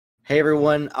Hey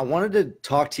everyone, I wanted to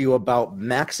talk to you about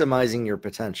maximizing your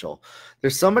potential.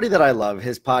 There's somebody that I love,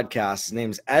 his podcast, his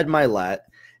name's Ed Milet,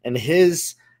 and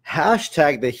his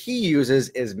hashtag that he uses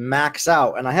is max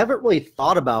out. And I haven't really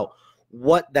thought about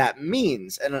what that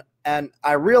means. And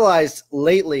I realized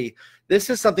lately, this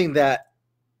is something that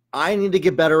I need to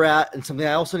get better at, and something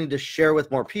I also need to share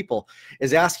with more people,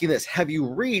 is asking this: have you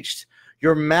reached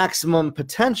your maximum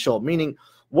potential? Meaning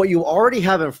what you already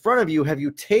have in front of you, have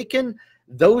you taken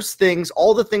those things,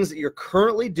 all the things that you're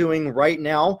currently doing right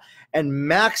now, and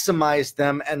maximized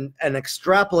them and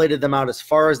extrapolated them out as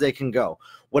far as they can go?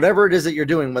 Whatever it is that you're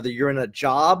doing, whether you're in a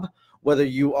job, whether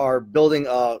you are building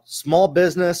a small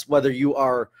business, whether you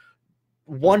are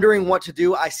wondering what to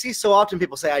do. I see so often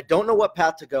people say, I don't know what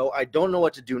path to go. I don't know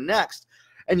what to do next.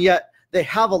 And yet they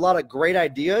have a lot of great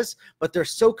ideas, but they're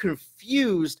so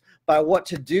confused by what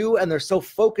to do, and they're so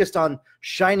focused on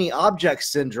shiny object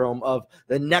syndrome of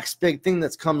the next big thing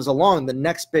that comes along, the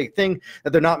next big thing,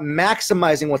 that they're not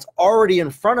maximizing what's already in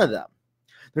front of them.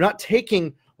 They're not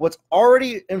taking what's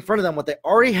already in front of them, what they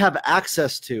already have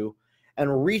access to,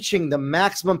 and reaching the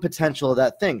maximum potential of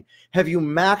that thing. Have you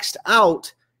maxed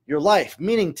out your life?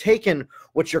 Meaning taken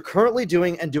what you're currently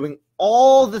doing and doing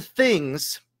all the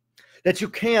things that you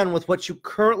can with what you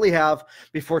currently have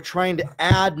before trying to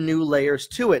add new layers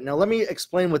to it. Now, let me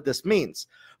explain what this means.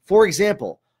 For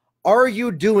example, are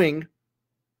you doing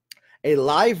a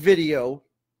live video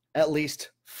at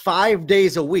least 5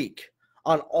 days a week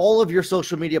on all of your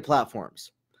social media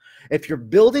platforms? If you're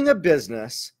building a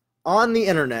business on the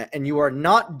internet and you are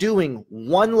not doing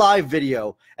one live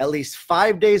video at least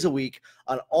 5 days a week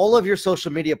on all of your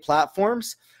social media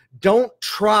platforms, don't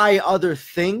try other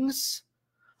things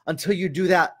until you do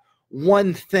that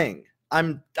one thing.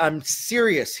 I'm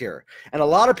serious here. And a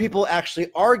lot of people actually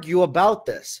argue about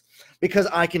this, because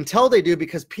I can tell they do,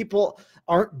 because people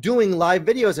aren't doing live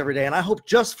videos every day. And I hope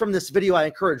just from this video, I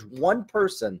encourage one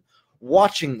person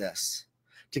watching this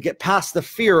to get past the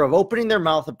fear of opening their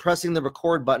mouth and pressing the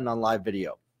record button on live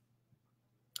video.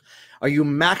 Are you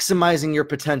maximizing your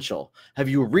potential? Have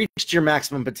you reached your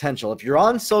maximum potential? If you're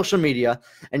on social media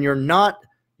and you're not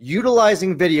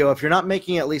utilizing video, if you're not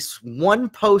making at least one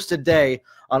post a day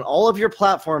on all of your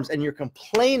platforms, and you're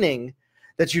complaining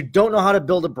that you don't know how to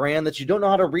build a brand, that you don't know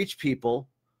how to reach people,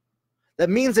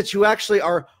 that means that you actually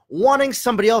are wanting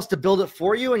somebody else to build it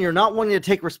for you, and you're not wanting to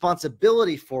take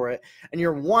responsibility for it, and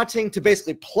you're wanting to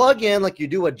basically plug in like you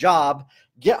do a job,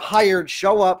 get hired,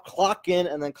 show up, clock in,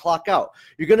 and then clock out.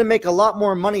 You're going to make a lot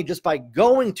more money just by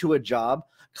going to a job,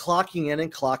 clocking in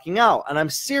and clocking out. And I'm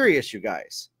serious, you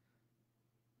guys.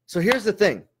 So here's the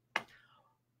thing.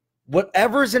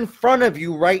 Whatever's in front of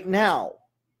you right now,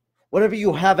 whatever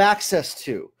you have access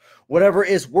to, whatever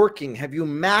is working, have you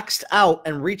maxed out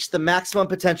and reached the maximum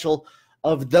potential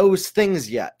of those things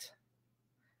yet?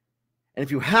 And if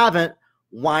you haven't,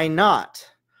 why not?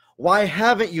 Why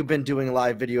haven't you been doing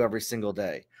live video every single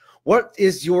day? What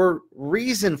is your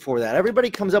reason for that? Everybody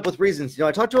comes up with reasons. You know,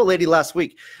 I talked to a lady last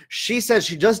week. She said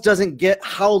she just doesn't get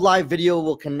how live video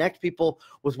will connect people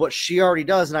with what she already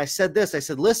does. And I said this, I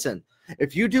said, listen,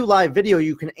 if you do live video,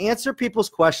 you can answer people's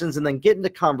questions and then get into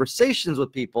conversations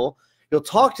with people. You'll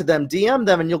talk to them, DM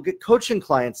them, and you'll get coaching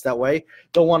clients that way.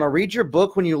 They'll want to read your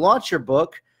book when you launch your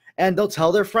book, and they'll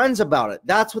tell their friends about it.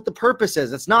 That's what the purpose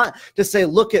is. It's not to say,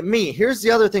 look at me. Here's the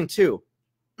other thing too.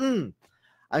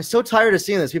 I'm so tired of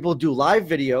seeing this. People do live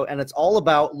video and it's all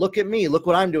about, look at me, look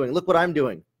what I'm doing, look what I'm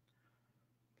doing.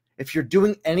 If you're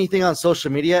doing anything on social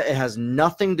media, it has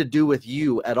nothing to do with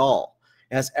you at all.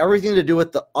 It has everything to do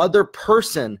with the other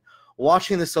person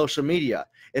watching the social media.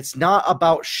 It's not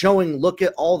about showing, look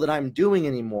at all that I'm doing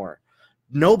anymore.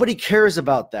 Nobody cares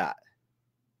about that.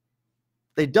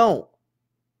 They don't.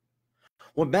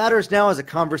 What matters now is a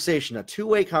conversation, a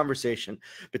two-way conversation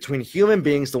between human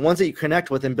beings, the ones that you connect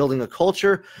with, and building a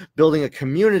culture, building a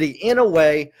community in a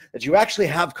way that you actually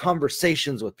have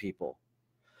conversations with people.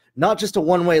 Not just a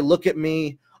one-way, look at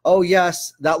me, oh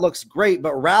yes, that looks great,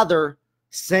 but rather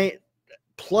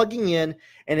plugging in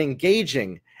and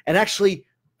engaging and actually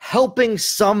helping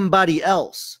somebody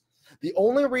else. The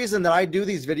only reason that I do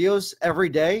these videos every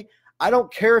day, I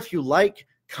don't care if you like,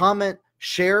 comment,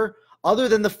 share, other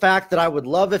than the fact that I would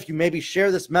love if you maybe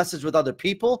share this message with other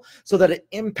people so that it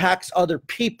impacts other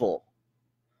people.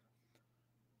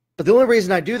 But the only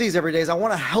reason I do these every day is I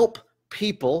want to help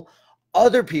people,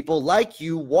 other people like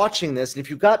you watching this. And if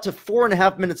you got to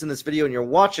 4.5 minutes in this video and you're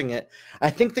watching it,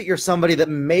 I think that you're somebody that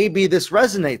maybe this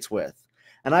resonates with.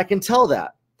 And I can tell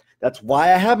that. That's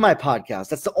why I have my podcast.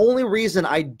 That's the only reason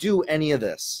I do any of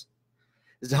this,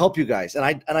 is to help you guys. And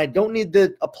I don't need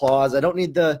the applause. I don't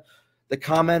need the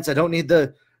comments. I don't need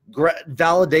the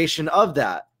validation of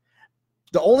that.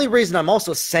 The only reason I'm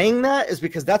also saying that is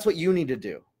because that's what you need to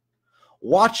do.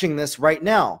 Watching this right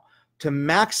now, to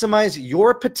maximize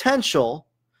your potential,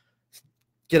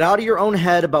 get out of your own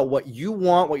head about what you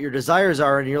want, what your desires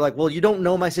are, and you're like, well, you don't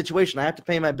know my situation. I have to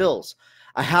pay my bills.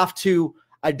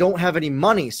 I don't have any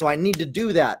money, so I need to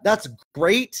do that. That's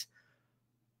great,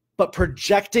 but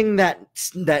projecting that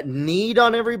need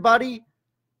on everybody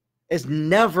is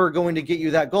never going to get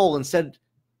you that goal. Instead,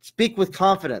 speak with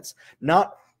confidence,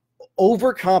 not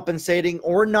overcompensating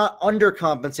or not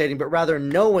undercompensating, but rather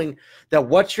knowing that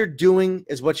what you're doing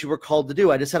is what you were called to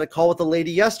do. I just had a call with a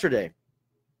lady yesterday.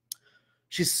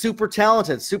 She's super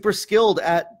talented, super skilled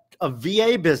at a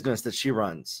VA business that she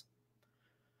runs.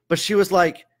 But she was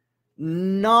like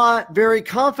not very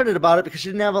confident about it because she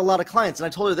didn't have a lot of clients. And I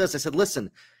told her this, I said,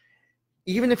 listen,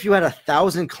 even if you had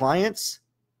 1,000 clients,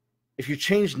 if you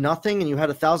changed nothing and you had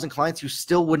 1,000 clients, you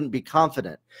still wouldn't be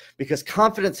confident, because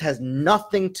confidence has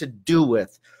nothing to do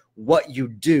with what you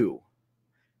do.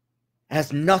 It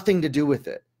has nothing to do with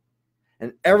it,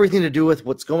 and everything to do with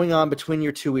what's going on between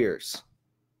your two ears.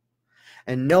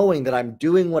 And knowing that I'm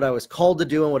doing what I was called to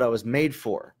do and what I was made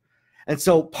for. And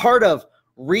so part of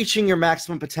reaching your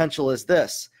maximum potential is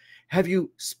this. Have you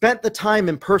spent the time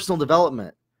in personal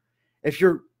development? If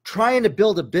you're trying to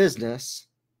build a business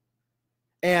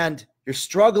and you're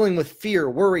struggling with fear,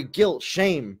 worry, guilt,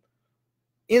 shame,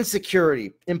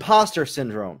 insecurity, imposter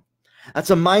syndrome,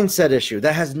 that's a mindset issue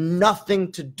that has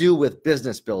nothing to do with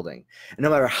business building. And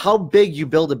no matter how big you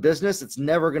build a business, it's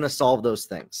never going to solve those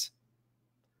things.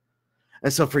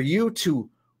 And so for you to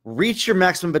reach your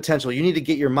maximum potential, you need to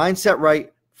get your mindset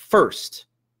right first.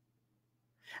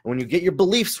 And when you get your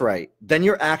beliefs right, then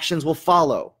your actions will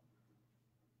follow.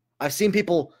 I've seen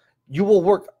people, you will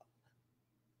work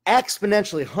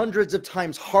exponentially hundreds of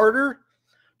times harder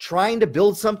trying to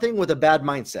build something with a bad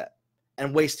mindset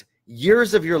and waste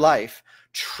years of your life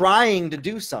trying to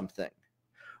do something,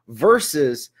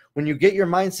 versus when you get your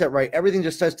mindset right, everything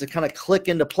just starts to kind of click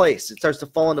into place. It starts to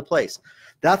fall into place.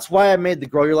 That's why I made the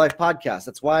Grow Your Life podcast.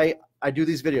 That's why I do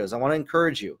these videos. I want to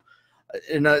encourage you.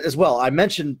 And as well, I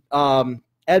mentioned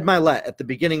Ed Milet at the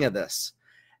beginning of this.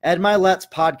 Ed Milet's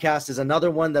podcast is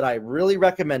another one that I really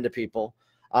recommend to people.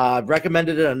 I've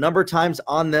recommended it a number of times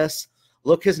on this.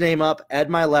 Look his name up, Ed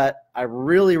Milet. I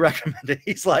really recommend it.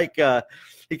 He's like,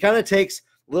 he kind of takes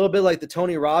a little bit like the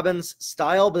Tony Robbins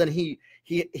style, but then he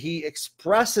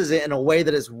expresses it in a way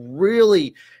that is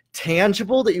really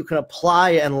tangible, that you can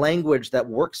apply, and language that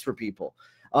works for people.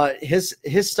 His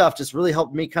stuff just really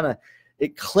helped me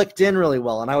it clicked in really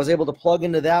well. And I was able to plug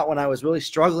into that when I was really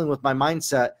struggling with my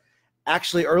mindset.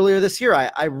 Actually, earlier this year,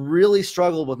 I really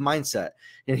struggled with mindset,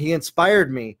 and he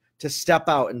inspired me to step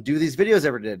out and do these videos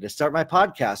every day, to start my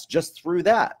podcast just through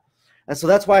that. And so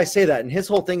that's why I say that. And his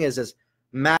whole thing is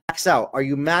max out. Are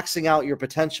you maxing out your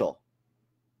potential?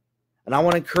 And I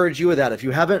want to encourage you with that. If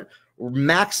you haven't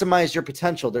maximized your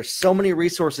potential, there's so many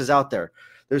resources out there.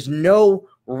 There's no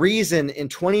reason in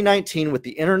 2019 with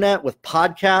the internet, with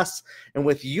podcasts, and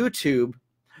with YouTube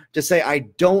to say, I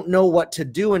don't know what to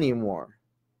do anymore.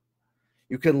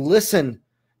 You can listen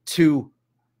to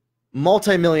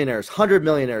multimillionaires, 100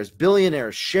 millionaires,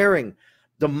 billionaires sharing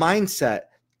the mindset,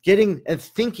 getting and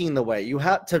thinking the way. You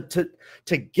have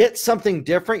to get something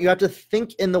different. You have to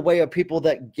think in the way of people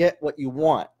that get what you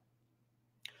want.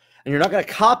 And you're not going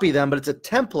to copy them, but it's a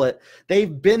template.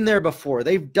 They've been there before.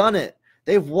 They've done it.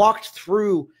 They've walked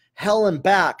through hell and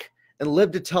back and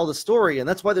lived to tell the story. And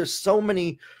that's why there's so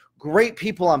many great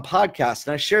people on podcasts.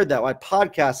 And I shared that. Why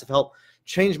podcasts have helped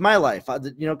change my life. A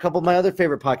couple of my other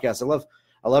favorite podcasts.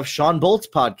 I love Sean Bolt's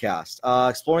podcast,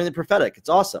 Exploring the Prophetic. It's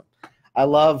awesome. I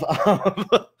love,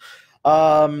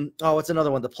 what's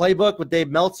another one? The Playbook with Dave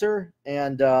Meltzer.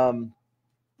 And I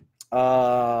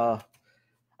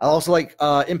also like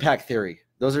Impact Theory.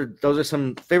 Those are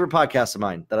some favorite podcasts of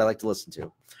mine that I like to listen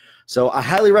to. So I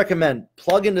highly recommend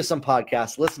plug into some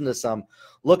podcasts, listen to some,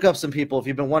 look up some people. If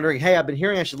you've been wondering, hey, I've been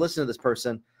hearing I should listen to this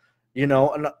person,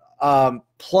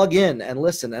 plug in and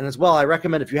listen. And as well, I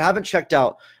recommend, if you haven't checked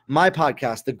out my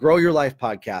podcast, the Grow Your Life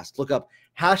podcast, look up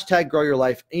 #Grow Your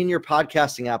Life in your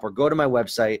podcasting app, or go to my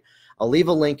website. I'll leave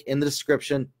a link in the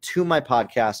description to my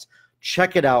podcast.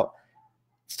 Check it out.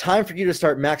 It's time for you to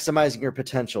start maximizing your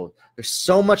potential. There's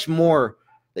so much more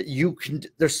that you can,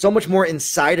 there's so much more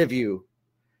inside of you,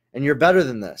 and you're better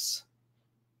than this.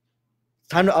 It's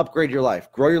time to upgrade your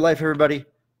life. Grow your life, everybody,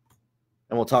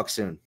 and we'll talk soon.